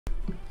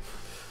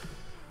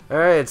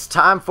Alright, it's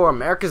time for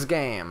America's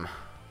game.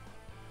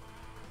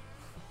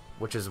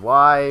 Which is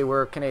why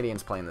we're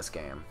Canadians playing this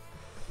game.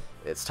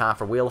 It's time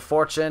for Wheel of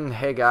Fortune.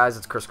 Hey guys,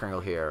 it's Chris Kringle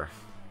here.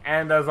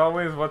 And as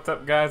always, what's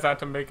up guys,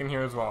 AtomBacon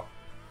here as well.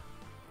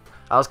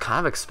 I was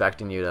kind of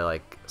expecting you to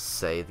like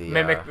say the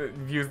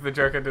use the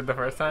joke I did the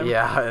first time.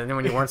 Yeah, and then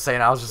when you weren't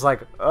saying it, I was just like,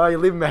 oh, you're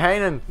leaving me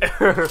hanging.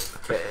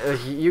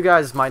 You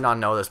guys might not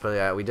know this, but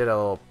yeah, we did a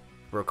little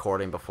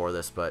recording before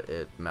this, but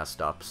it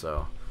messed up,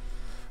 so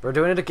we're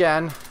doing it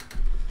again.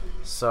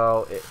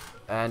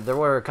 And there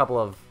were a couple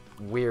of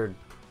weird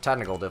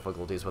technical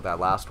difficulties with that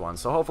last one,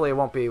 so hopefully it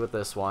won't be with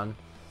this one.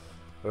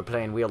 We're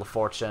playing Wheel of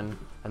Fortune,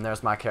 and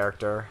there's my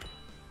character,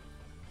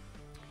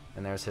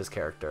 and there's his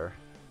character.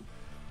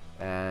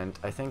 And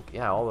I think,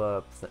 yeah, all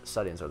the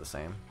settings are the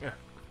same. Yeah.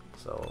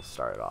 So we'll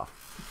start it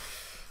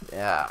off.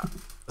 Yeah.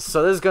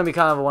 So this is going to be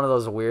kind of one of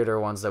those weirder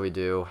ones that we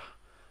do.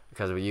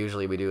 Because we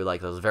usually do like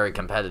those very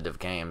competitive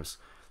games.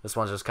 This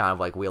one's just kind of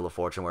like Wheel of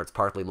Fortune where it's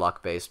partly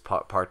luck-based,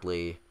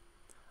 partly,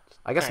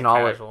 I guess,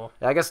 knowledge.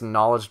 Yeah, I guess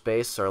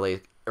knowledge-based, or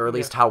at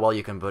least how well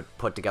you can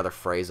put together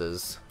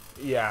phrases.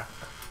 Yeah.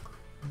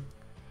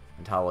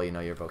 And how well you know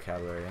your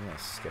vocabulary. I'm going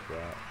to skip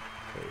that.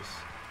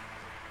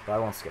 But I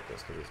won't skip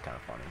this because it's kind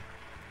of funny.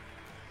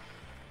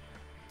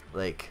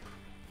 Like,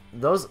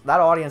 that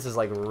audience is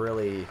like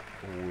really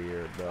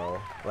weird though.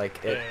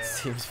 Like it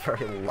seems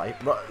very like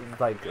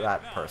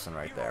that person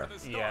right there.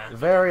 Yeah.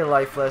 Very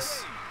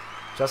lifeless,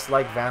 just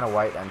like Vanna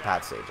White and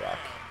Pat Sajak. I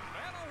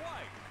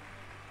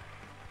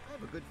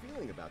have a good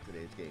feeling about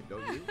today's game,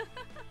 don't you?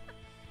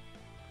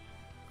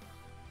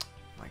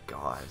 My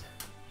God,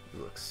 he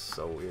looks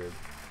so weird.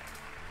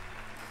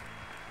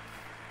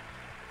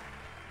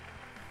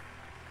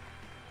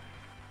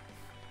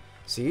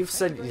 So you've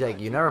said like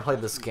you never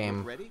played this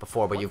game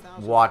before, but you've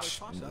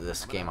watched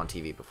this game on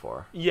TV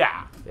before.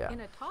 Yeah. Yeah.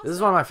 This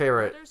is one of my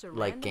favorite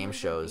like game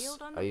shows.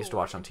 I used to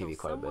watch on TV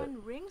quite a bit.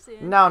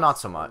 Now not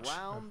so much.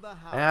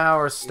 And now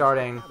we're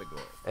starting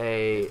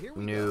a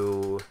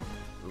new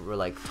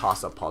like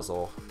toss-up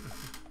puzzle.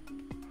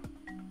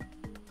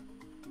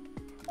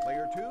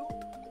 Player 2.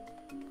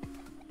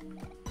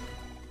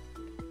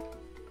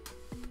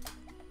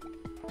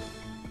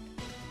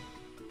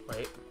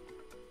 Wait.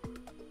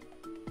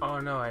 Oh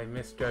no, I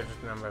misjudged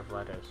the number of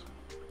letters.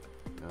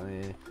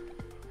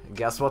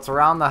 Guess what's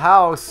around the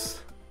house?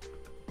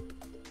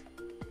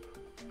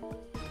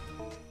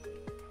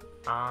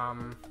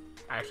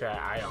 Actually,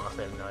 I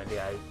honestly have no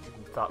idea. I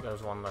thought there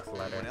was one less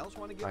letter. Oh,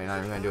 you're not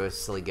even gonna do a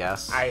silly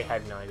guess? I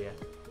had no idea.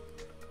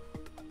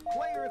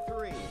 Player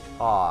 3.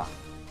 Aw,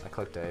 I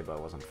clicked A, but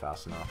it wasn't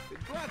fast enough.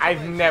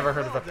 I've never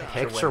heard of a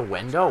Picture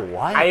window?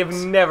 What? I have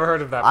never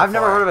heard of that before. I've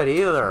never heard of it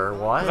either.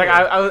 What? It's like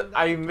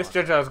I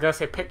misjudged. I was gonna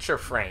say picture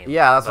frame.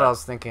 Yeah, that's what I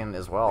was thinking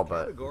as well,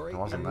 but it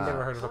wasn't I've that.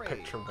 never heard of a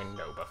picture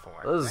window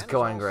before. This is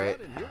going great.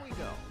 Here we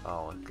go.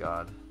 Oh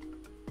God.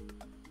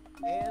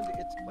 And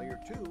it's player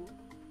 2.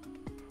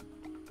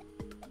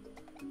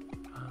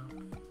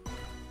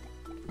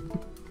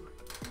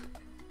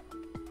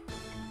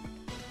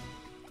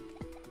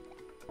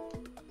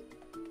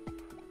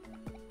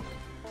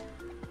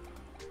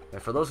 Yeah,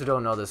 for those who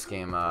don't know this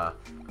game,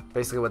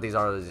 basically what these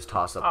are is these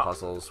toss-up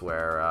puzzles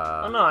where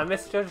oh no, I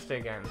misjudged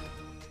again.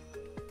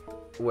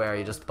 Where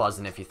you just buzz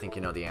in if you think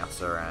you know the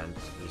answer and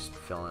you just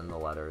fill in the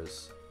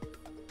letters.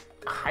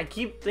 I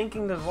keep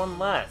thinking there's one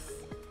less.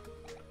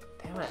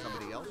 Damn it.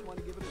 Somebody else want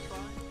to give it a try?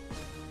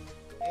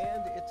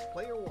 And it's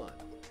player 1.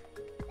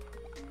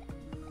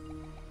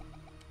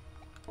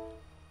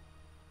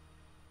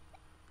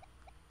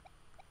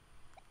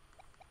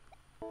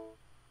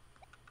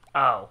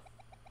 Oh.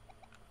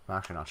 I'm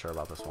actually not sure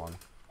about this one.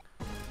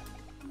 Hey,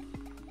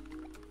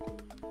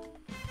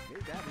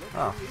 Dad, look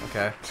Oh,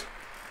 okay.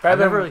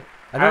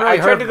 I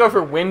tried to go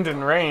for wind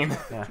and rain.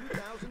 Yeah.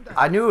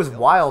 I knew it was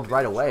wild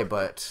right away,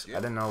 but I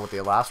didn't know what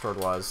the last word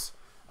was.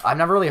 I've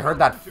never really heard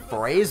that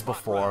phrase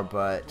before,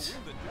 but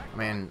I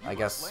mean, I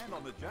guess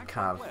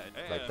kind of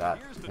like that.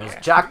 There's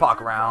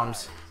Jackpot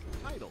round.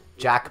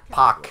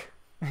 Jackpot.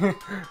 I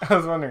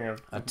was wondering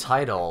if A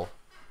title.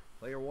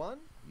 Player 1,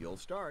 you'll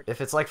start.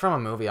 If it's like from a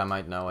movie, I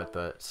might know it,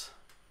 but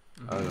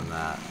other than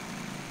that,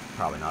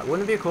 probably not.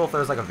 Wouldn't it be cool if there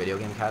was like a video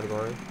game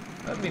category?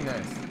 that'd be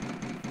nice.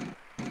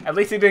 At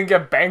least he didn't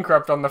get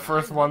bankrupt on the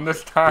first one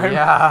this time.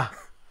 Yeah.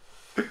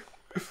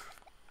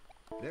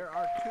 There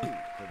are 2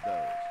 of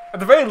those. At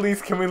the very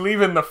least, can we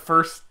leave in the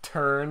first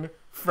turn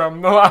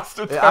from the last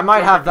attempt? I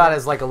might have that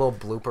as like a little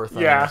blooper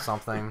thing Yeah. or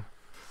something.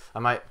 I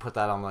might put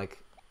that on like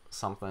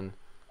something.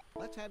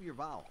 Let's have your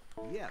vowel.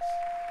 Yes.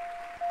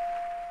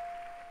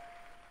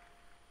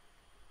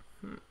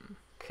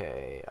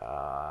 Okay,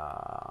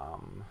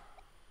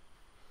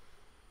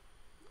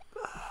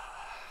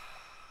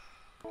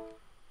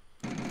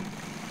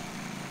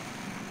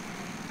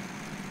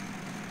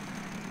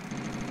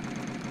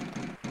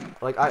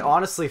 like, I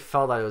honestly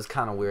felt that it was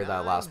kind of weird,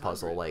 that last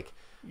puzzle. Like,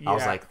 I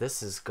was like,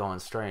 this is going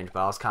strange,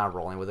 but I was kind of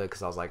rolling with it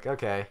because I was like,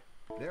 okay,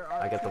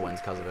 I get the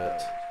wins because of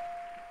it.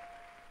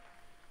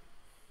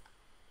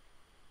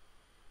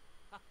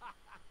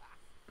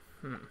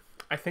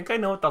 I think I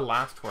know what the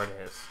last word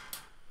is.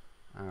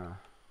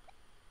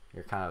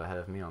 You're kind of ahead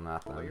of me on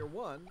that then. Player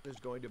 1 is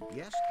going to.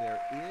 Yes,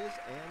 there is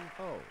an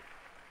O.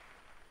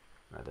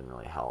 That didn't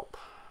really help.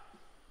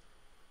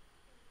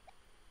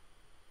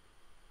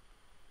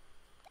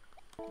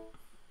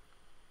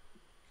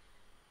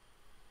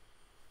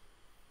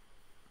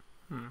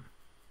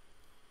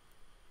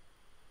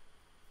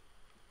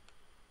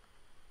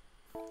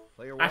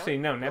 Player 1. Actually,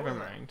 no, go never ahead.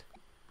 mind.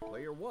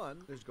 Player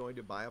 1 is going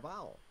to buy a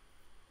vowel.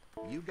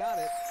 You got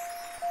it.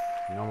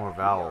 No more We are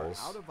vowels.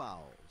 out of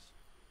vowels.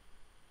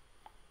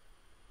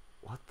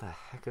 What the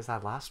heck is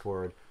that last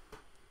word?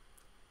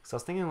 So I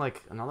was thinking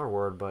like another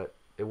word, but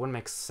it wouldn't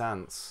make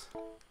sense.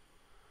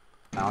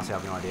 I honestly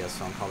have no idea,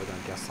 so I'm probably gonna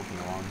guess something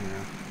wrong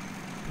here.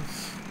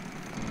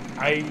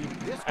 I,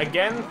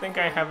 again, think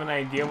I have an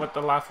idea what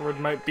the last word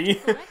might be,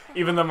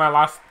 even though my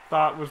last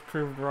thought was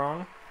proved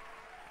wrong.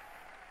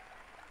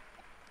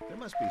 There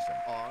must be some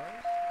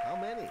R's. How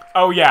many?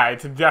 Oh yeah,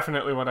 it's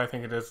definitely what I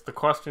think it is. The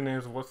question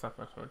is, what's that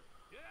first word?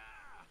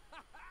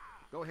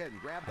 Go ahead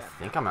and grab I that.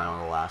 think I might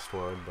know the last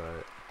word,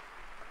 but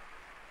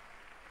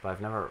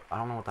I've never. I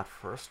don't know what that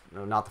first.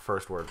 No, not the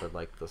first word, but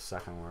like the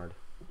second word.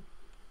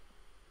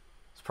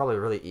 It's probably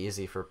really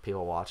easy for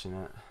people watching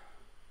it.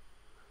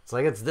 It's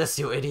like it's this,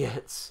 you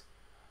idiots.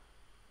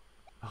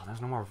 Oh,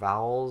 there's no more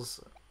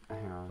vowels.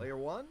 Hang on. Player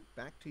 1,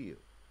 back to you.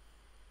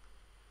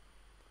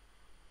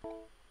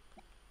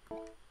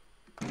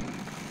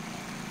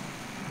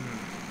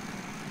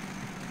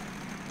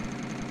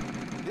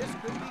 This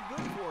could be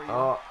good for you.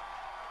 Oh.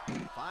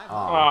 500.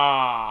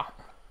 Ah,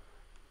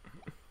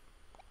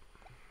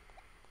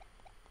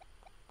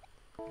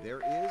 There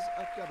is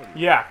a W.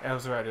 yeah, I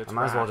was right. It's I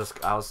might as well wrath.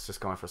 just. I was just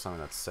going for something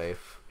that's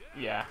safe.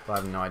 Yeah. But I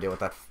have no idea what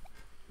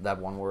that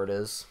one word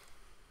is.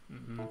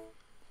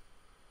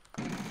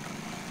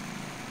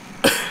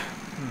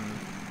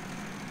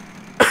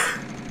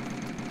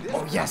 This Oh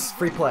could yes, be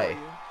free good play.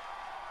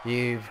 for you.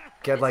 You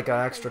get like an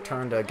extra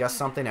turn to guess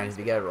something, and if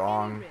you get it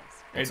wrong,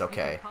 it's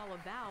okay.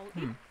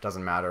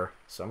 Doesn't matter.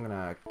 So I'm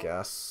gonna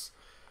guess.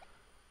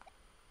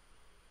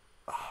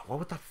 Oh, what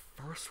would that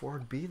first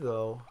word be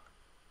though?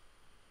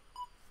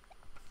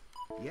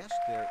 Yes,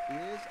 there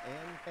is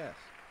an S.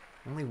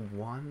 Only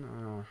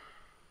one?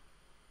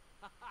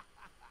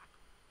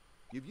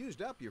 You've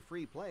used up your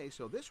free play,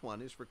 so this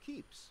one is for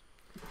keeps.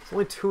 There's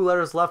only 2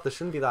 letters left. This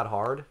shouldn't be that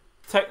hard.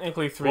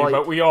 Technically 3, Well,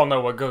 but we all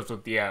know what goes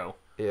with the O.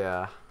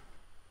 Yeah.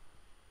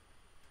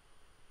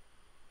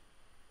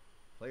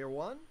 Player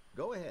 1,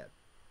 go ahead.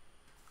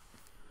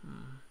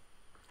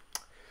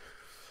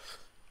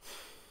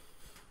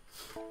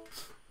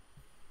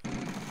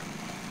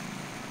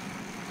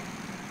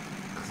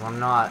 Because I'm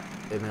not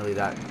admittedly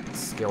that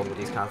skilled with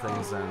these kind of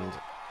things, and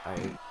I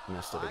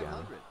missed it again.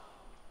 500.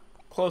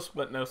 Close,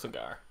 but no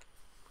cigar.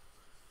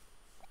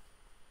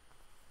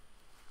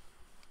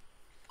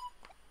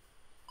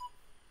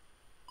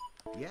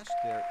 Yes,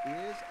 there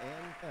is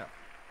an F.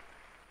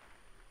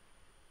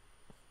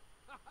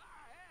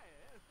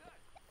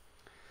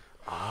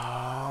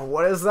 Oh,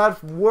 what is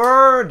that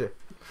word?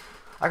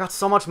 I got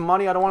so much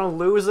money, I don't want to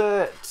lose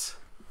it.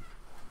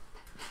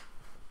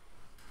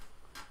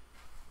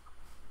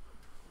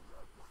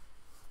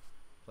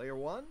 Player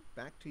 1,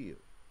 back to you.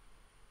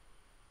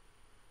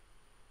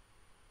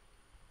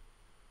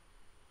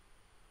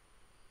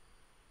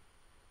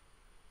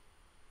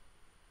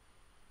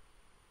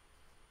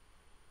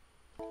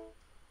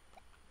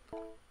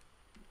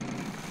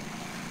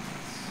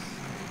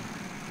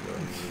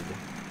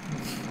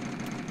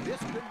 This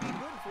could be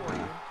good for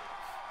you.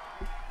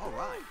 All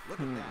right, look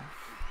at that.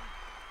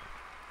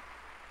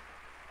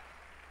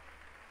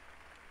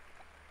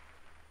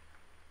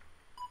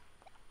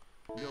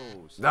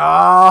 No.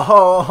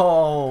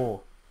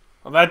 No!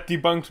 Well, that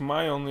debunks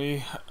my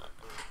only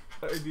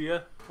idea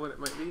of what it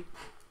might be.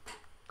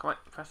 Come on,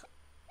 press it.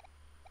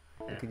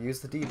 You could use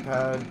the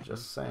D-pad,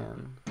 just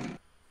saying.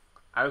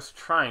 I was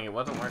trying, it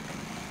wasn't working.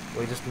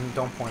 Well, you just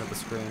don't point at the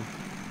screen.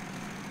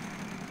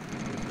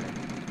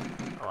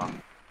 Oh well.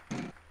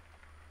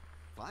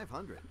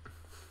 500.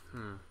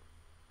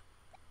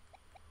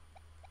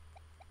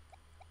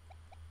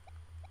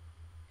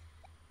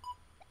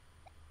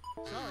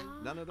 Sorry,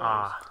 none of those.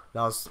 Ah.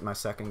 That was my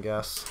second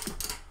guess.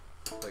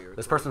 Player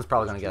This 3 person's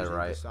probably is gonna get it choosing to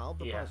right. solve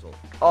the Yeah. puzzle.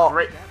 Oh,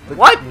 Right.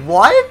 what?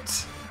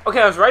 What?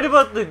 Okay, I was right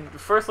about the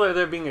first letter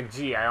there being a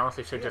G. I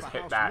honestly should We have just a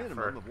hit house that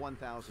minimum for. of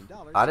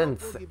 $1,000, I so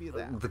didn't we'll give you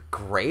that. the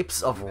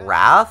grapes of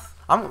wrath.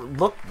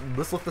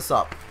 Let's look this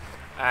up.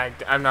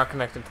 I'm not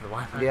connected to the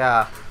Wi-Fi.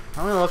 Yeah,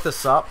 I'm gonna look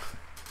this up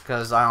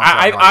because I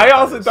I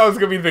also thought it was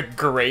gonna be the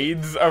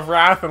grades of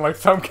wrath and like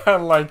some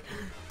kind of like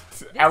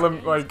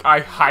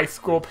high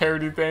school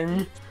parody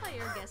thing.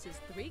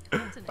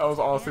 That was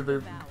also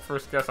the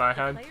first guess I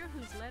had.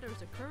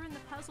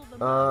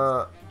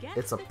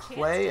 It's a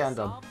play and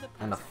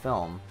a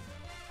film.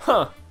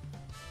 Huh.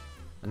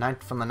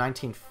 From the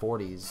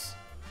 1940s.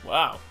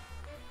 Wow.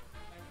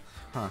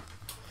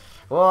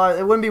 Well,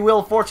 it wouldn't be Wheel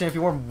of Fortune if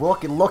you weren't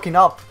looking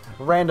up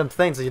random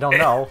things that you don't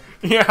know.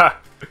 Yeah.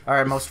 All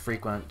right, most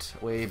frequent.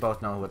 We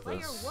both know what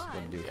this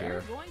would do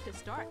here.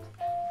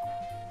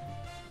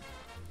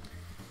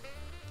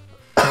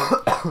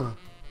 I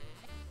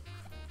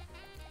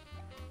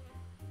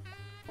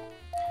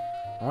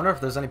wonder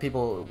if there's any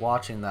people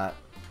watching that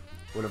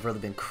would have really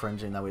been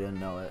cringing that we didn't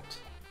know it.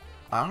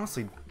 I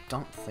honestly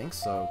don't think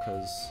so,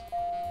 because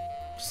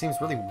it just seems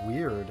really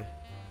weird.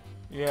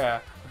 Yeah.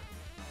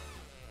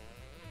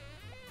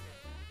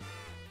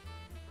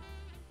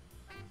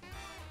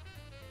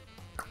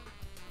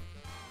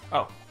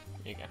 Oh,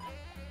 you again.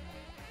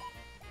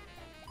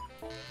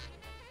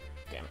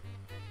 Damn it.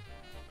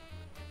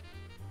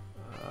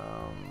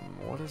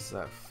 What is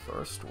that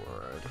first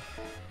word?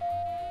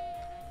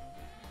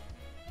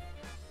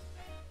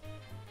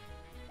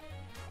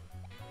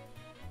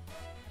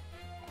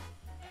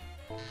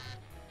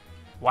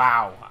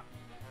 Wow.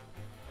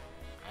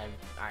 I'm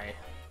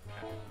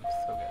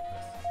so good at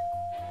this.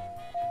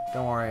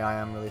 Don't worry, I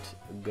am really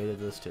good at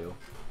this too.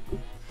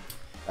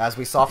 As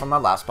we saw from my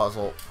last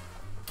puzzle.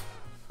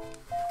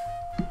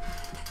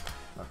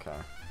 Okay.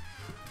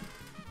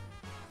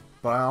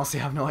 But I honestly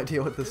have no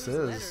idea what this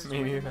is.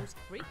 Me neither.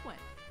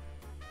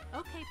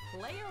 Okay,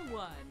 player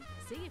one.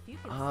 See if you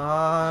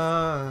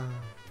can.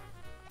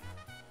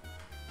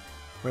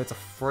 Wait, it's a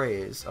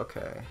phrase.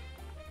 Okay.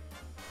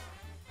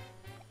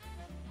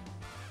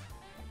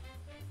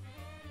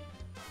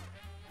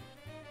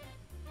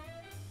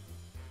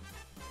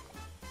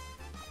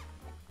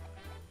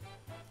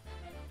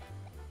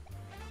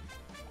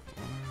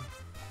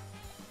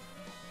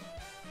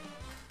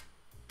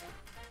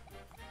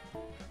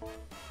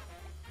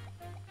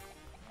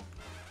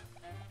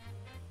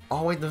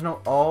 Oh wait, there's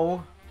no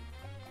O.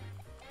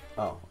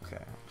 Oh, okay.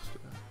 I'll just do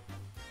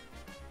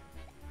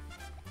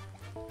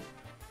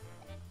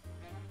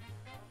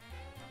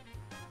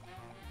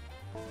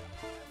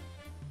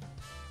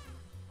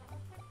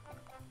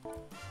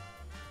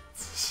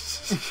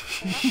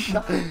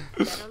that.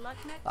 Better luck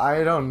next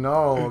I don't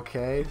know.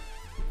 Okay.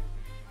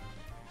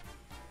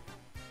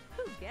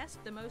 Who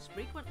guessed the most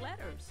frequent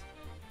letters?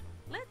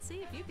 Let's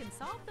see if you can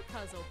solve the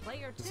puzzle,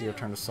 player two. It's your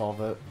turn to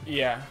solve it.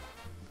 Yeah.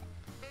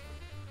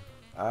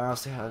 I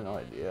honestly had no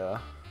idea.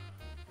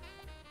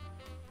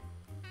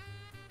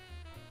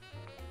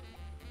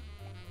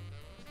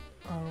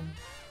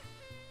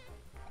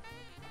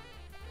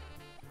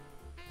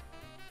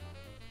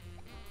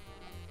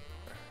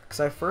 Because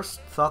I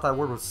first thought that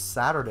word was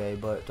Saturday,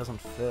 but it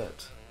doesn't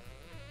fit.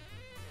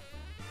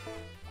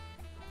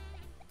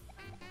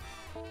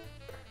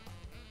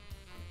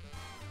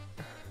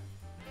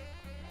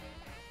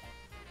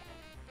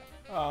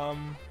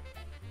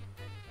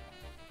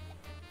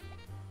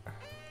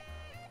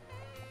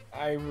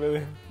 I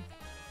really...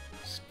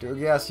 Still,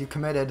 yes, you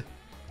committed.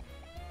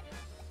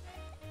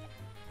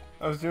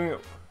 I was doing it...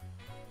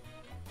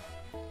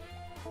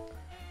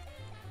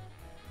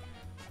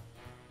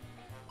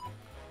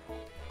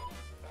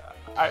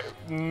 I...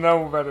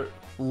 No better.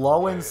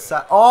 Low and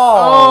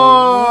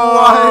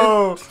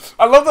Oh! What?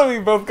 I love that we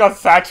both got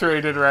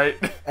saturated, right?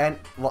 And,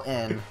 well,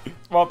 N.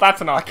 Well,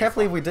 that's an I can't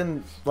believe we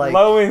didn't, like...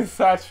 Low in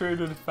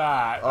saturated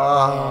fat.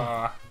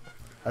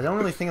 I don't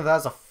really think of that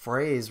as a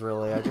phrase,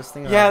 really. I just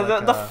think of Yeah,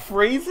 that as, like, the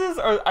phrases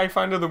are, I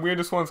find, are the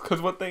weirdest ones,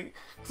 because what they...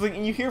 Cause, like,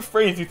 you hear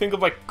phrase, you think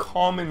of, like,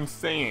 common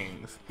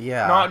sayings.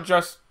 Yeah. Not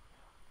just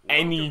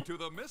any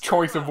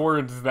choice of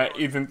words that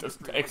isn't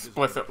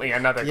explicitly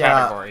another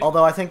category.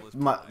 Although I think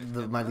my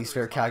least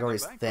favorite category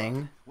is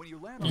thing.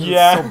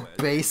 Yeah. It's so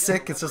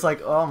basic. It's just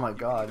like, oh my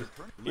god.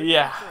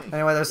 Yeah.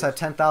 Anyway, there's that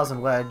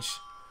 10,000 wedge.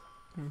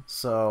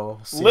 So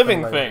see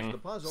Living if anybody,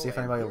 thing. See if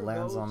anybody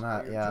lands on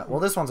that. Yeah.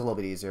 Well, this one's a little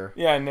bit easier.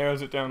 Yeah, it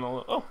narrows it down a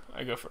little. Oh,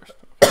 I go first.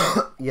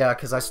 Yeah,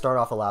 because I start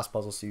off the last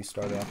puzzle, so you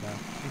start off now.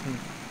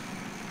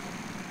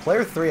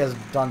 Player 3 has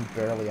done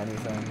barely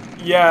anything.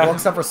 Yeah. Well,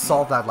 except for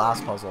solve that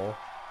last puzzle.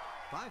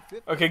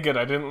 Okay, good.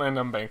 I didn't land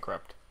on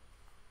bankrupt.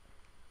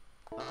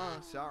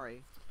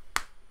 Sorry.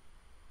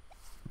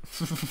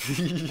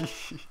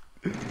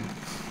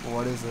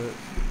 What is it?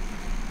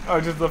 Oh,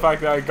 just the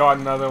fact that I got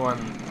another one,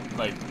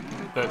 like,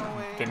 that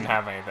didn't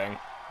have anything.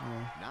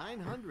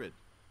 900.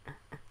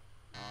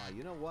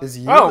 You know what? Is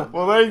you? Oh,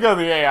 well, there you go.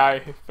 The AI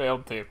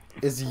failed too.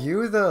 Is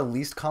U the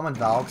least common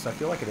vowel? Because I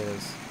feel like it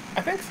is.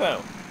 I think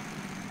so.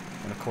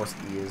 And of course,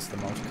 E is the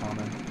most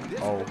common.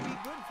 This Oh. could be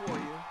good for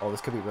you. Oh,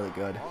 this could be really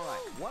good. All right,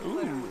 what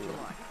letter would you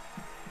like?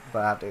 But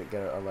I have to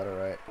get a letter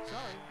right.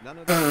 Sorry, none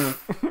of those.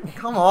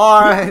 Come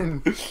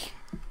on!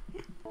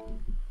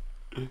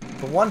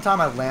 The one time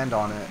I land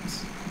on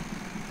it,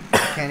 I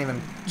can't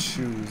even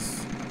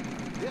choose.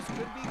 This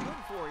could be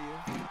good for you.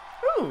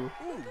 Ooh.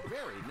 Ooh,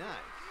 very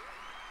nice.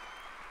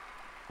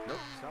 Nope,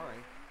 sorry.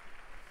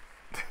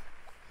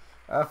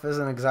 F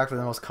isn't exactly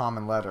the most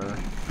common letter.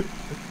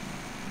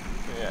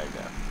 Yeah, I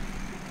guess.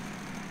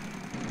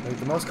 Like,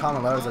 the most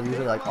common letters are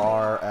usually like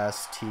R,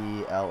 S, T,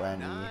 L,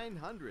 N, E.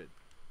 900.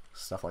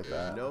 Stuff like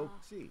that. No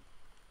C.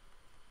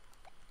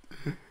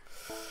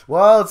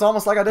 Well, it's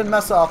almost like I didn't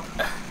mess up.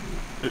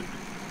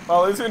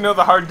 Well, at least we know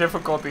the hard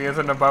difficulty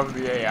isn't above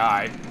the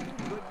AI.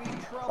 Could be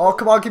trouble. Oh,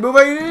 come on, keep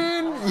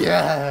moving!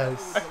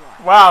 Yes!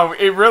 Wow,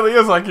 it really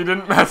is like you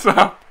didn't mess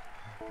up.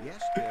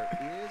 Yes, there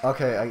is.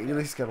 Okay, I at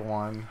least get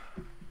one.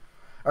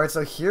 Alright,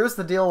 so here's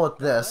the deal with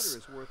Letter this.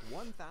 is worth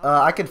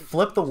I could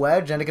flip the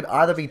wedge, and it could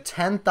either be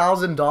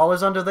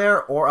 $10,000 under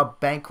there or a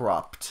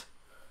bankrupt.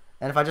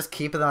 And if I just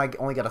keep it, then I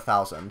only get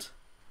 1,000.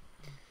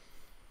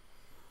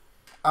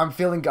 I'm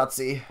feeling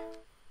gutsy.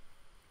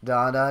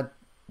 Yeah!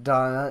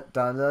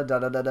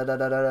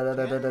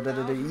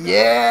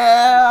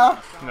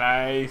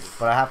 Nice.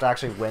 But I have to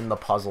actually win the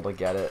puzzle to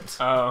get it.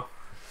 Oh.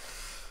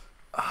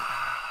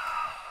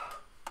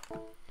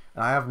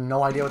 And I have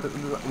no idea what the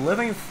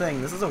living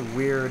thing. This is a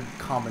weird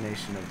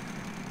combination of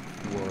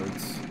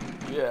words.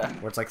 Yeah.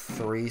 Where it's like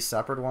 3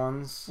 separate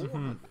ones.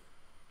 Mm-hmm.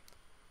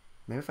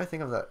 Maybe if I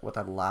think of that, what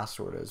that last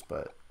word is,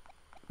 but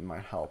it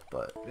might help.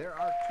 But There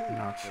are 2. I'm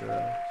not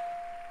sure.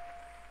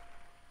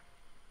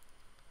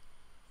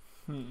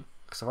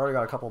 Because I've already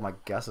got a couple of my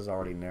guesses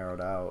already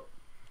narrowed out.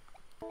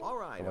 All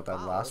right. What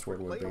that last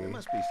word would There be.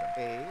 must be some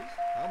A's.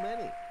 How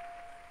many?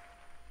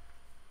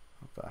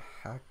 What the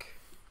heck?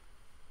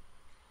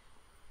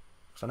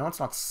 So I know it's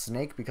not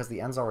snake because the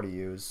end's already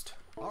used.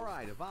 All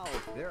right. A vowel.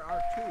 There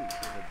are 2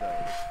 of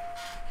those.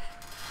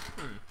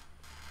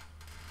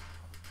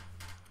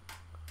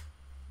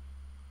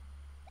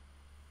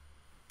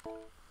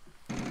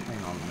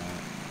 Hang on a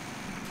minute.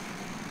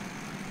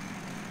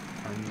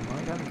 I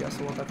might have a guess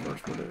of what that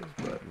first word is,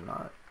 but I'm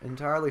not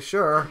entirely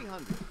sure.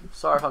 300.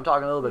 Sorry if I'm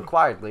talking a little bit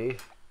quietly.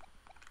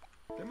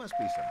 There must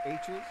be some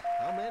H's.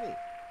 How many?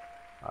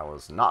 I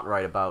was not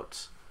right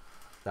about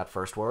that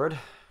first word.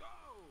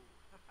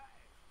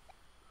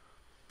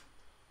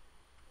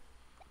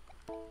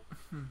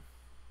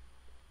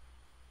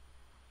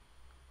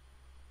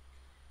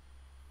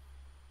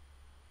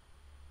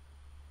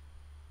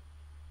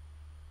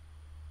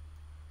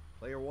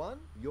 Player 1,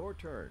 your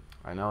turn.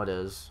 I know it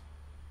is.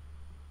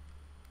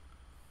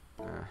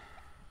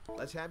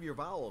 Let's have your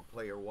vowel,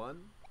 player 1.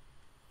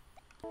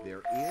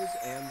 There is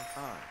an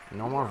I.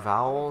 No more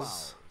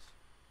vowels?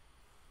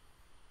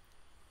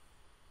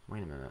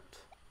 Wait a minute.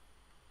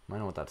 I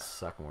know what that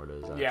second word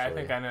is, actually. Yeah, I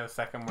think I know the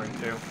second word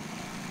too.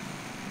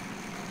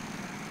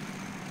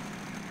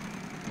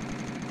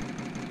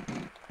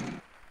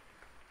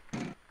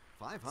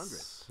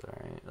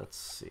 Alright, let's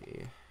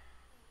see.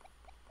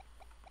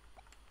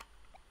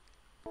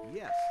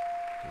 Yes.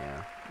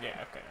 Yeah.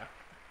 Yeah, okay.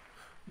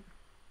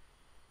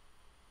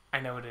 I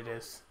know what it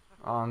is.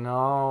 Oh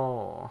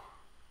no.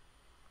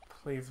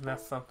 Please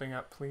mess something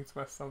up. Please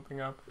mess something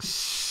up.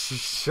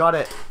 Shut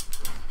it.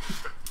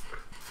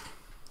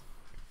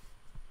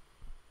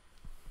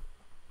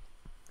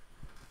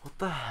 What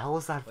the hell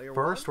is that Player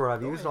first one, word?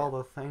 I've go used ahead. all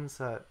the things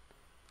that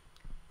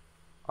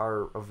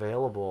are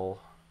available.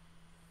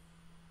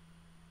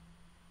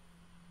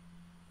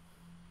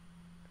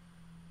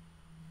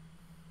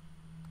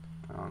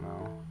 I don't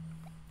know.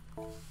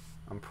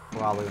 I'm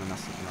probably gonna mess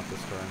something up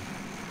this turn.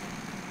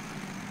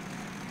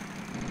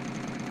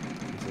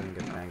 I didn't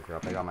get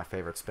bankrupt. I got my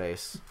favorite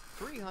space.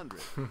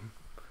 300.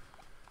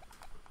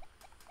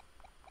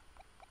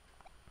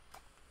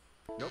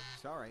 Nope,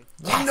 sorry.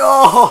 Yes!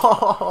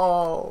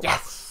 No!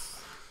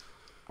 Yes!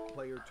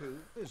 Player 2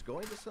 is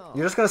going to solve.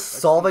 You're just gonna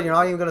solve it? You're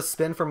not even gonna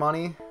spin for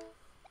money?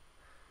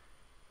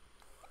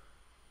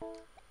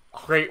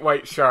 Great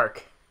white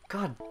shark.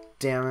 God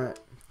damn it.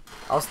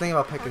 I was thinking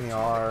about picking the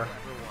R.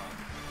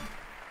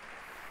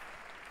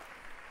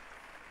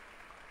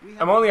 We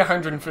have I'm only a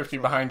 150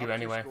 behind you up your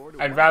anyway. score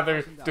to I'd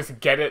rather $1,000. just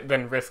get it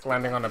than risk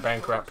landing on a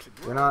bankrupt.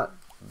 You're not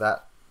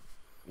that...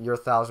 You're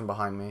 1,000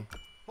 behind me.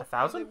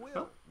 1,000? They will,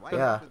 Oh. right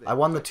Yeah, after this. I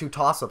won the 2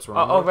 toss-ups,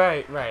 remember? Oh,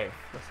 right.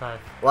 That's right.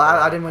 Well,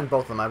 I didn't win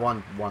both of them. I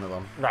won one of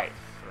them. Right.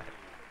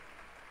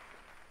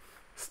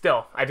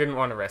 Still, I didn't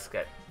want to risk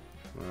it.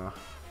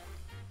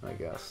 I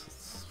guess.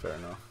 It's fair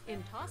enough.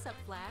 In toss-up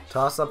flash.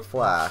 Toss-up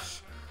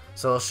flash.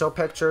 So it'll show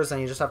pictures,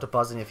 and you just have to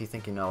buzz in if you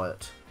think you know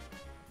it.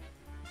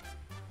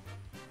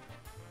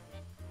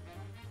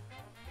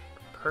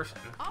 Person.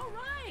 All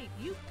right,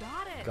 you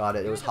got it. Got it.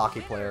 It You're was the hockey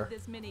winner player. of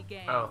This mini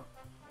game. Oh.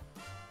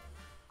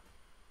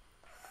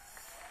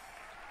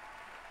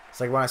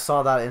 It's like when I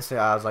saw that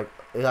instantly, I was like...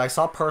 I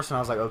saw person, I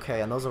was like,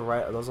 okay, and those are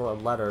right. Those are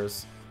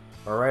letters.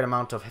 Or right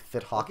amount of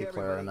fit hockey Okay,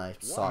 player, and I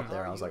everybody, saw what it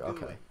there, and I was like, are you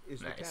okay. doing is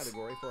the Nice.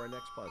 category for our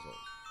next puzzle.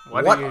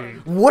 What What? are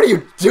you... What are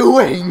you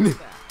doing?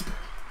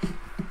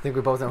 I think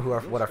we both know who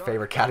what our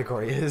favorite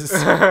category is.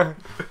 And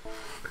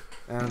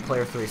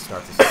player 3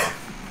 starts us off.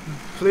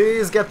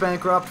 Please get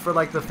bankrupt for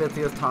like the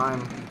 50th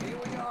time. Here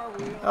we are,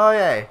 Will. Oh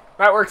yay!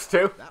 That works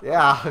too.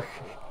 Yeah.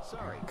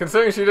 Sorry.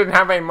 Considering she didn't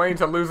have any money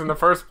to lose in the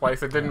first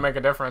place, it didn't make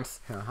a difference.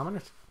 Yeah, how many?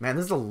 Man,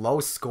 this is a low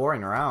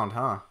scoring round,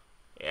 huh?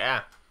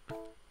 Yeah.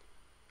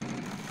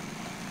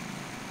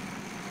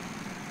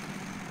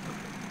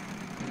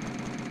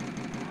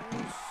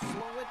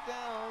 Slow it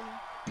down.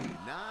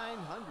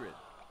 900.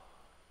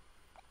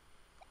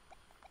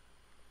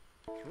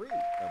 3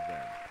 of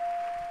them.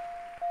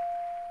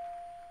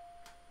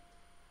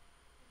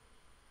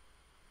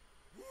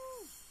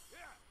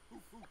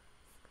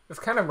 It's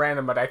kind of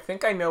random, but I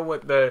think I know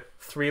what the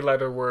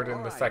 3-letter word in the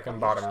Alright, second your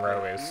bottom row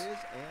score is. an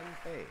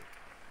A.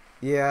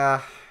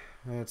 Yeah.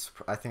 It's.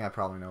 I think I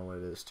probably know what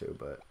it is too,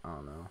 but I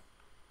don't know.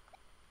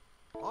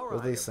 All With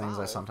right, these a things, I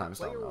vowel for sometimes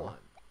don't player know. one.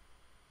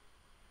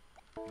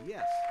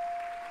 Yes.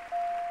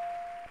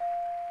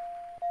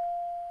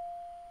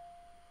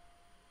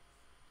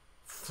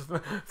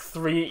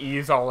 Three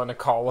E's all in a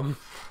column.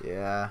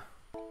 Yeah.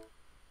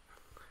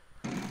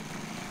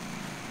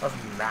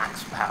 Of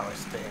max power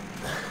spin.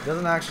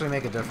 Doesn't actually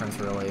make a difference,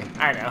 really.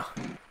 I know.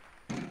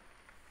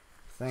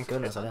 Thank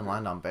goodness I didn't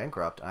land on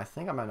bankrupt. I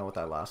think I might know what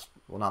that last...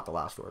 Well, not the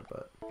last word,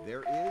 but...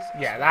 There is.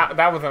 Yeah,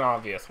 that was an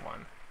obvious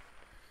one.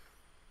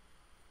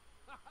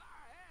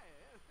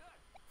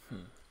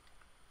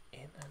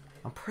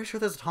 I'm pretty sure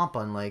there's a taunt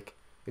button, like...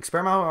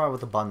 Experiment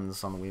with the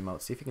buttons on the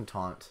Wiimote. See if you can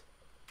taunt.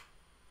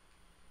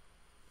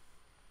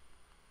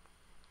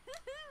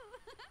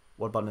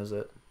 What button is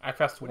it? I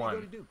pressed What are you 1.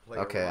 going to do,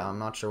 player Okay, one? I'm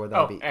not sure what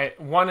that would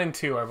be. 1 and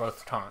 2 are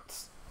both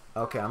taunts.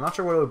 Okay, I'm not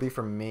sure what it would be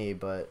for me,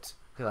 but...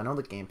 Because I know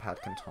the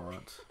gamepad can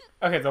taunt.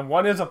 Okay, so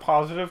 1 is a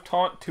positive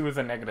taunt, 2 is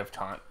a negative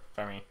taunt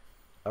for me.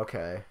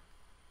 Okay.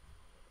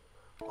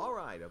 All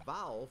right, a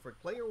vowel for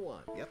player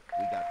one. Yep,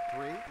 we got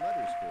 3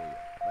 letters for you.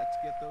 Let's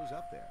get those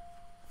up there.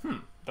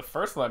 The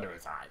first letter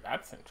is I.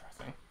 That's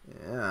interesting.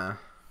 Yeah.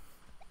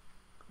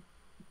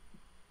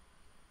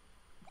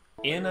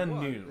 In a Player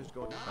one new. is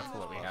going to That's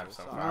what we puzzle, have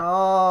so sorry. far.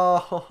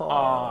 Oh.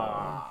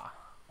 Ah.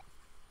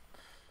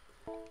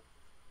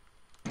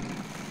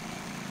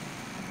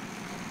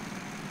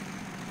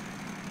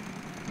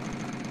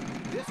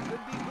 This could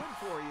be good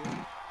for you.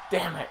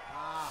 Damn it.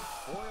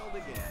 Ah, foiled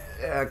again.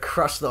 Yeah,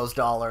 crush those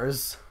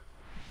dollars.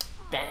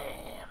 Damn.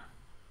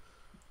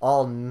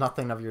 All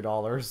nothing of your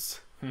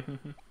dollars.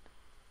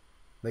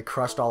 They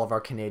crushed all of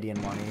our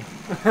Canadian money.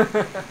 Here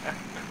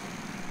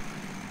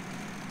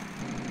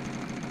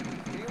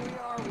we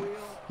are, Wheel.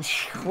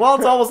 Well,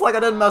 it's almost like I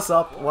didn't mess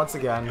up once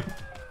again.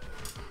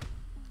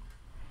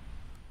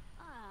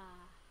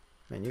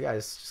 Man, you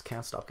guys just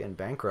can't stop getting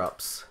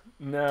bankrupts.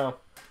 No.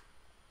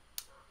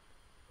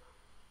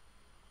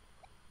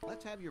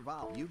 Let's have your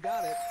vowel. You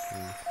got it.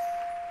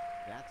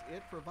 That's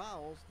it for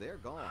vowels. They're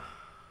gone.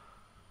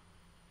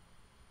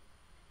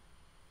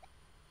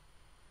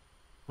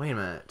 Wait a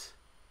minute.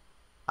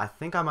 I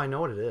think I might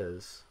know what it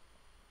is.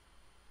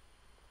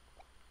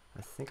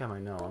 I think I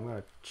might know. I'm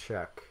gonna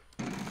check.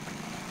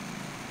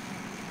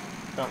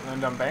 Don't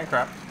end up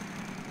bankrupt.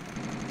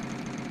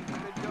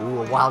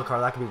 Ooh, a wild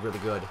card. That could be really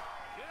good.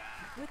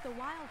 With the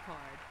wild card,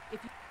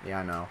 if you Yeah,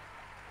 I know.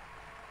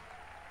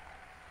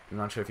 I'm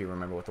not sure if you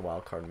remember what the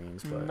wild card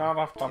means, but Not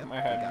off the top of Yep, my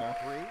we head,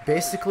 got no. 3.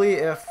 basically,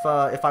 if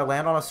I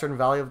land on a certain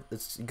value,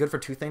 it's good for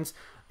 2 things.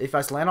 If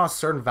I land on a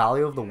certain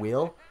value of the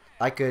wheel,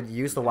 I could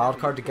use the wild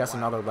card to guess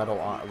another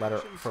letter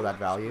for that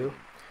value.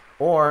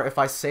 Or if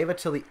I save it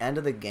till the end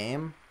of the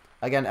game,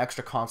 I get an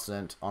extra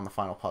consonant on the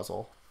final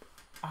puzzle.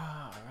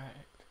 Ah,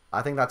 right.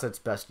 I think that's its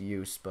best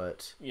use,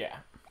 but Yeah.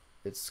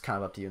 it's kind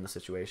of up to you in the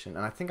situation.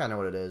 And I think I know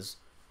what it is.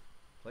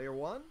 Player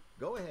one,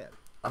 go ahead.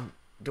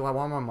 Do I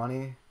want my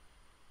money?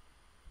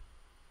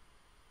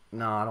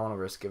 No, I don't want to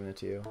risk giving it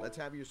to you. Let's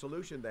have your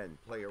solution then,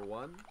 player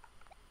one.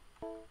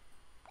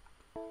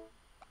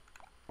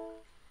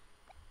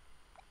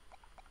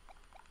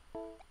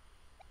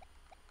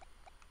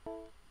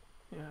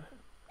 Yeah.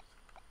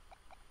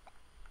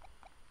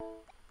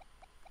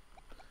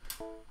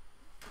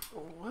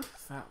 What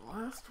is that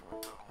last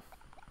one, though?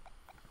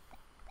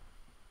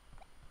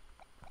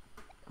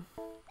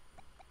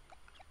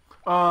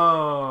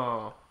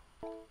 Oh.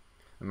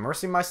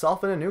 Immersing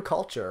myself in a new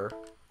culture.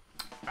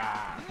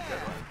 Ah, good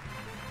one.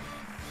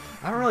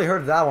 I haven't really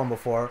heard of that one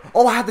before.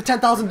 Oh, I had the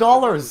 $10,000!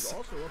 Also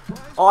a prize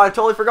Oh, I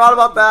totally forgot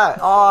about that!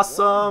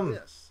 Awesome!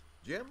 Yes.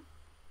 Jim?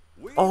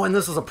 Oh, and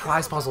this was a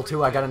prize puzzle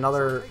too. I got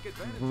another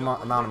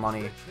amount of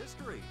money.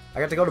 I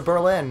got to go to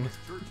Berlin.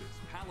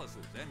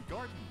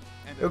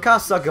 It would kind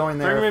of suck going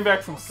Bring me there.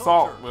 back some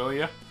salt, will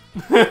you? Ooh,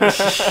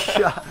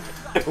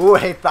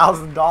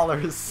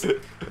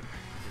 $8,000.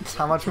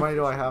 How much money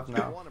do I have You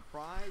now? won a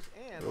prize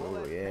and all Oh,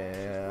 that cash as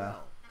yeah.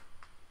 well.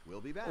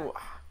 We'll be back.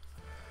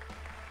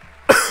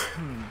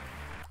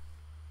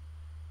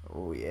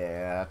 Oh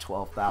yeah,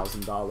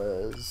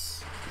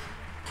 $12,000.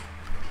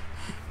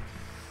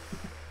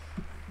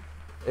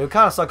 It would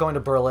kind of suck going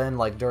to Berlin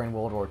like during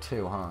World War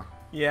II, huh?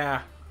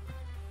 Yeah.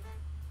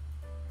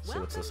 So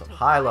what's this one? Welcome to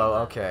High-low,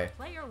 High-low. okay.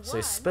 Player So you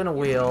one, spin a you're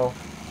wheel,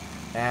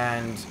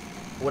 and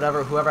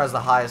whoever has the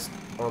highest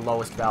or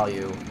lowest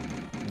value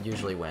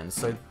usually wins.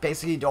 So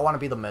basically, you don't want to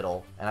be the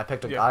middle. And I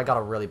picked Yeah. I got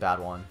a really bad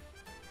one.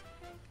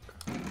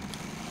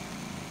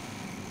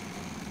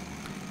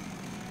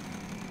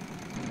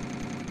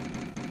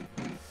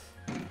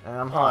 And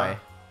I'm high.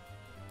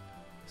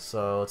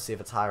 So let's see if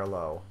it's high or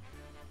low.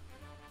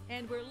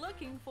 And we're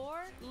looking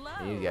for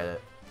low. You get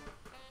it.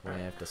 We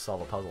have to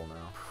solve a puzzle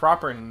now.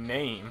 Proper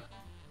name.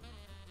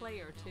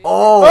 Player two.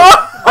 Oh!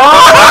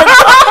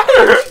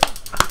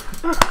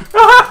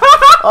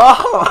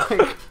 Oh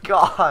my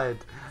god!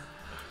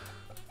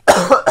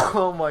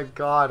 Oh my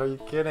god, are you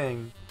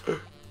kidding?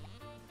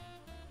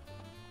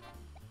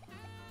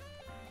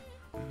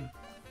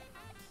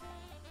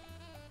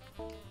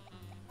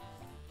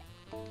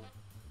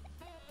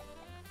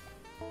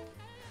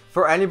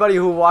 For anybody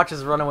who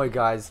watches Runaway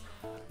Guys,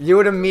 you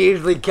would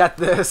immediately get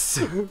this.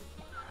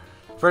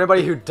 For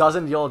anybody who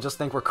doesn't, you'll just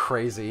think we're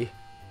crazy.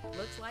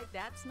 Looks like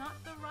that's not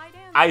the right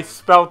answer. I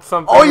spelled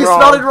something Oh, you wrong.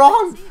 spelled it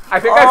wrong? I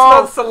think I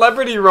spelled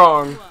celebrity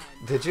wrong.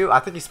 Did you? I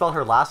think you spelled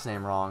her last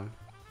name wrong.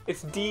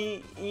 It's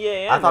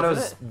D-E-A-N, I thought it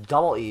isn't was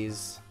double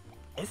E's.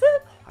 Is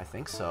it? I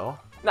think so.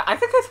 No, I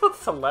think I spelled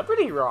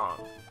celebrity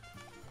wrong.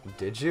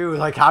 Did you?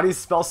 Like, how do you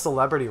spell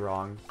celebrity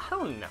wrong? I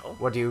don't know.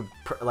 What do you,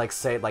 like,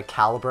 say it like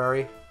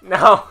Calibrary?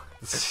 No.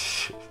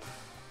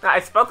 No,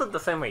 I spelled it the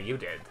same way you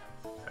did.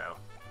 So.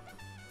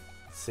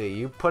 See,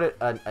 you put it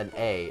an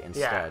A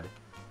instead. Yeah.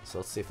 So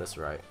let's see if this is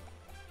right.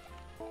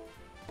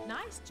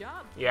 Nice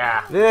job.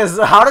 Yeah. This,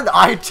 how did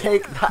I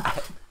take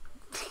that?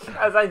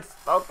 As I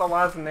spelled the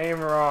last name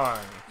wrong.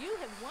 You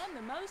have won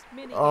the most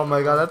mini Oh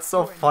my god, that's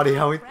so funny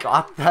how we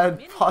got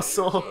that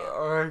puzzle.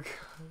 Oh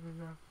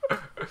my god.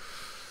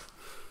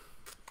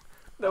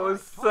 That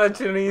was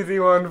such an easy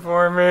one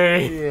for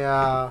me.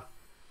 Yeah.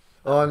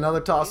 Oh,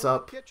 another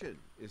toss-up. Kitchen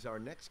is our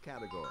next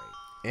category.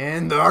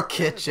 In the Set,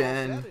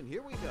 kitchen. and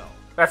here we go.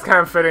 That's kind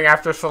of fitting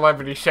after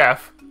Celebrity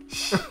Chef.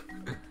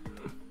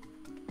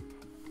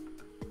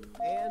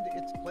 And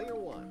it's player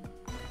one.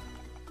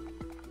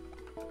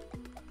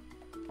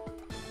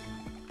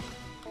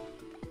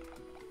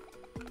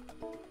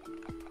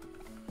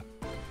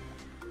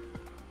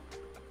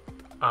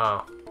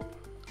 Oh.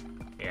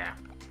 Yeah.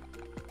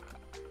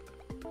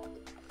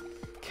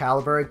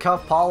 Calibrary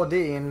Cuff Paula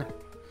Dean.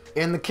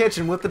 In the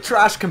kitchen with the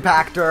trash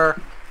compactor.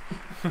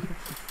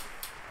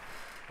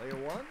 Player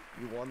one,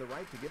 you won the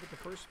right to give it the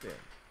first spin.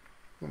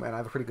 Oh man, I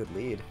have a pretty good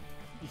lead.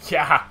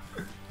 Yeah.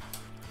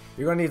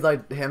 You're gonna need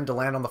like him to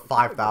land on the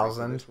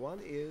 5,000 This one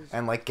is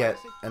and like get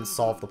Classic and TV.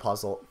 solve the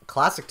puzzle.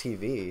 Classic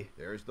TV.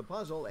 There's the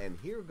puzzle, and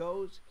here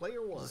goes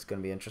player one. This is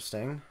gonna be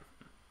interesting.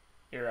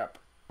 You're up.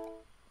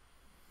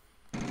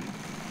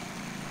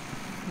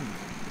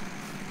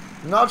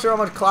 I'm not sure how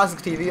much classic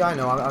TV I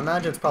know. I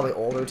imagine it's probably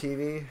older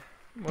TV,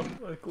 Most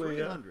likely,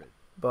 yeah. 300.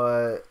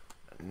 but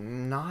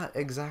not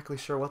exactly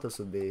sure what this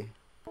would be.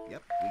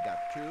 Yep, we got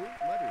 2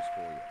 letters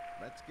for you.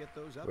 Let's get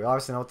those up. We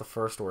obviously know what the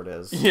first word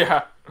is.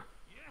 Yeah.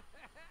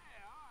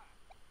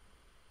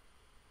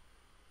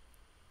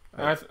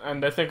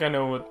 And I think I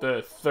know what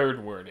the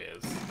third word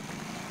is.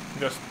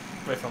 Just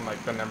based on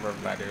like the number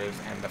of letters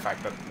and the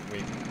fact that we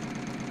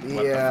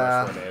what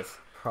Yeah, the first word is.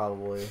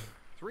 probably.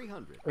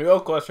 300. The real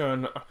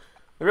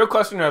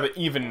question are the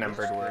even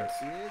numbered words.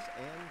 Is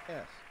and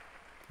S.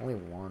 Only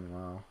one,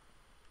 wow.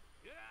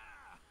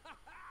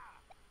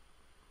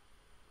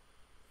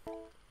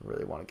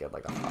 Really want to get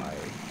like a high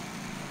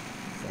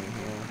thing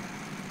here.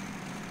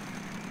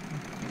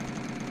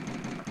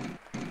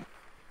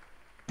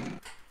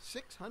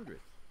 600.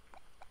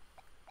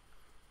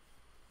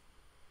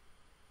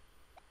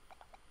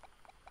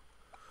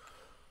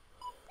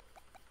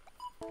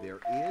 There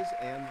is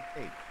an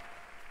H.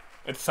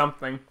 It's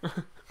something.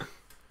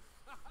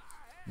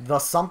 The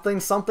something,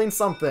 something,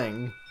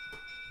 something.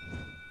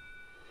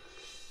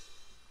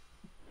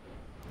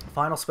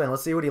 Final spin.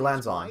 Let's see what he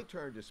lands My on.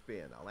 turn to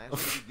spin. I'll ask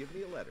you to give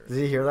me a letter. Did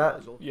you hear that?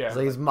 Puzzle. Yeah. So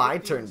it's You have my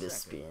 15 turn to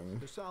seconds spin.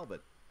 To solve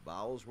it.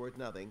 Vowels worth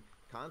nothing.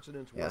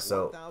 Consonants Yeah, worth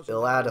so $1,000.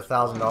 it'll add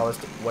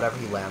 $1,000 to whatever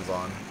he lands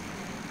on.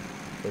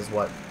 Is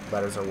what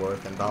letters are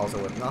worth, and vowels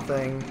are worth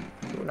nothing.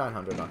 Ooh,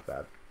 900, not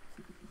bad.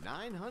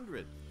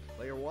 900.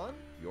 Player one,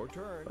 your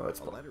turn. Oh, it's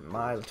A letter,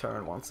 my please.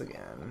 turn once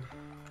again.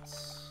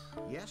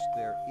 Yes,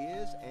 there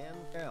is an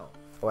L.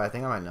 Oh, I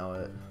think I might know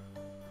it.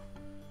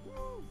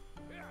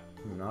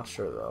 I'm not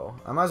sure though.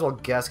 I might as well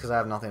guess because I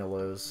have nothing to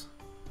lose.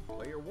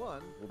 Player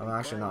one will be I'm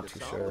actually trying not to too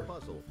solve the sure.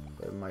 puzzle.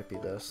 But it might be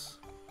this.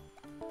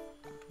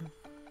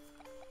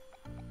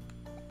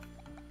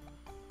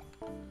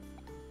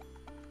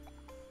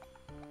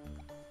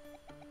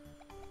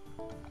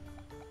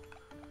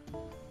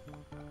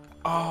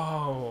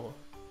 Oh.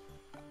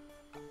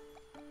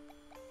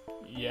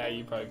 Yeah,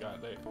 you probably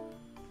got it.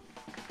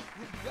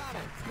 You got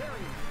it. Very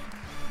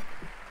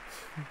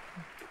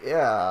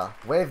Yeah,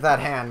 wave that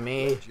hand,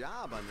 me. good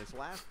job on this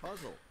last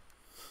puzzle.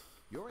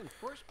 You're in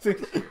first See,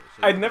 place here,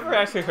 so I'd you never can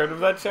actually heard of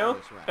that channel.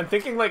 this round. And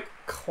thinking like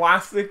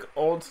classic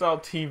old style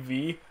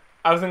TV,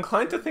 I was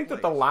inclined to think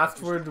that the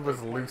last word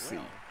was Lucy.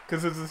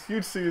 Because there's this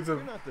huge series of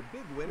You're not the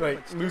big winner, like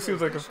but still Lucy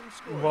was like a decent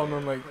score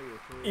well-known there, like player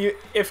three.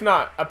 if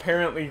not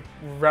apparently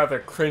rather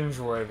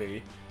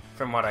cringeworthy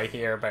from what I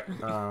hear, but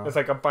there's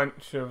like a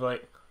bunch of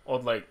like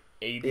old like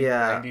 80s,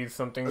 Yeah. 90s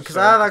something. Because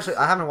shows.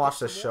 I haven't watched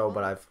this show,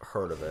 but I've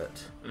heard of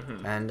it.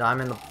 And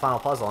I'm in the final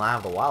puzzle, and I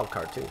have the wild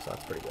card too, so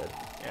that's pretty good.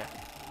 Yeah.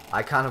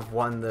 I kind of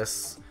won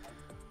this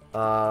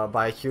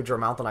by a huger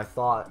amount than I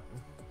thought.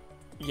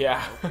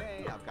 Yeah.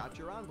 Okay, I've got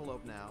your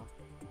envelope now.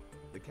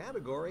 The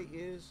category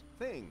is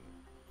thing.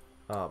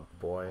 Oh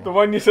boy. The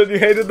one you said you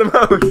hated the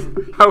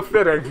most. How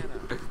fitting.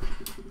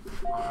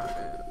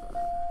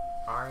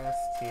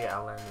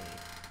 RSTLME.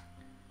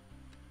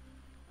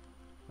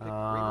 Pick 3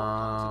 more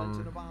consonants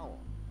and a vowel.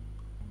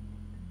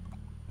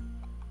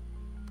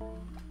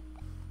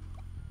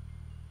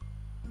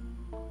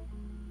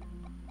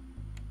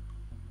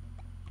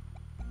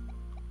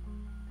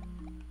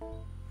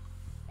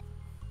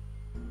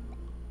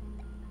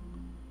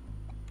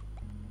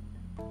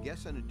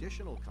 Guess an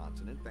additional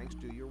consonant thanks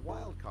to your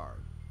wild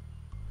card.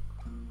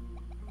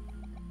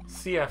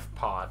 CF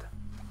pod.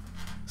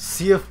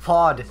 Sea of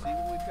Pod. See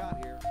what we've got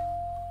here.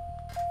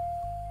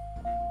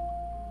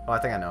 Oh, I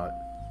think I know it.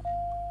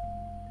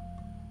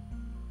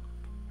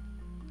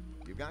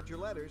 You got your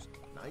letters.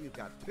 Now you've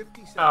got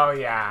 50 seconds Oh,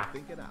 yeah. to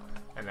think it out.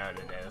 I know what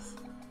it is.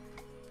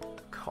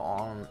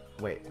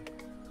 Wait.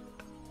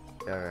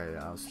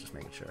 Yeah, I was just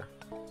making sure.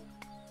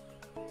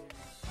 Well,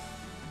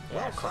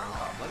 let's see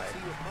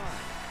your find.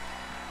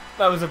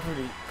 That was a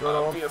pretty Good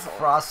old obvious one.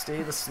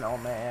 Frosty the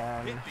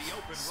Snowman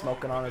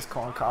smoking on his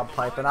corncob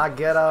pipe, and I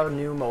get a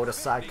new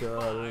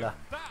motorcycle.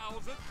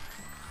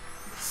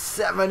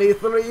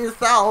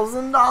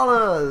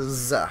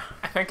 $73,000.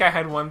 I think I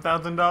had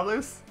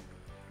 $1,000.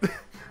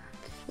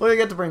 Well, you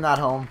get to bring that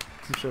home.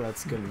 I'm sure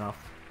that's good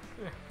enough.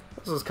 Yeah.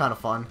 This was kind of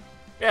fun,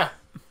 Yeah.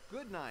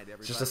 Good night,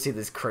 everybody. just to see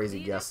these crazy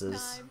See you next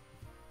guesses, time.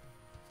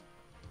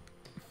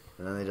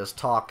 and then they just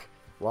talk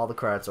while the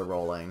credits are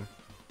rolling.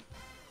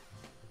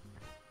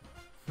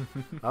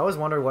 I always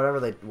wonder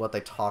what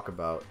they talk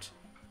about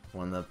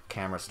when the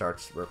camera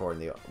starts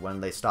recording when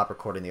they stop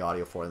recording the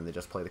audio for them. They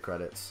just play the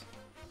credits.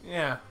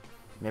 Yeah.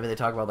 Maybe they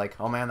talk about like,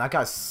 oh man, that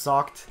guy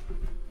sucked.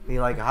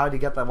 How did you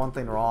get that one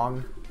thing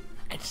wrong?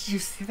 And did you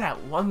see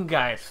that one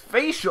guy's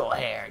facial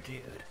hair,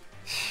 dude?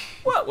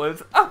 What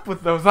was up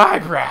with those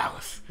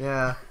eyebrows?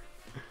 Yeah.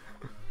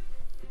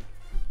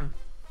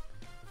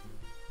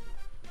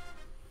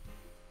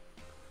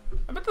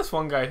 I bet this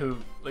one guy who,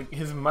 like,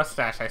 his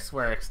mustache, I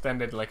swear,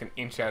 extended like an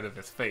inch out of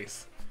his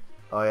face.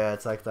 Oh yeah,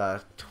 it's like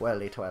the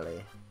twirly.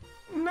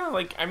 No,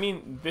 like, I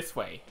mean this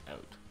way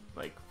out.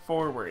 Like,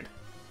 forward.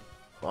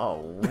 Oh,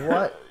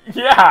 what?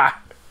 Yeah!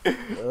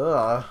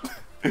 Ugh.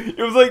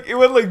 It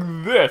went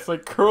like this,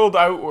 like curled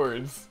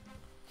outwards.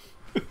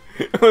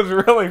 It was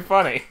really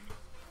funny.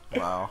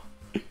 Wow.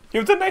 He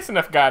was a nice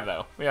enough guy,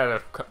 though.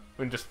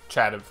 We just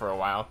chatted for a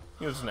while.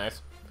 He was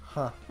nice.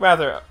 Huh.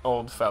 Rather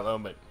old fellow,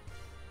 but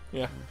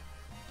yeah.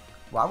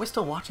 Why are we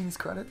still watching these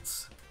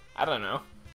credits? I don't know.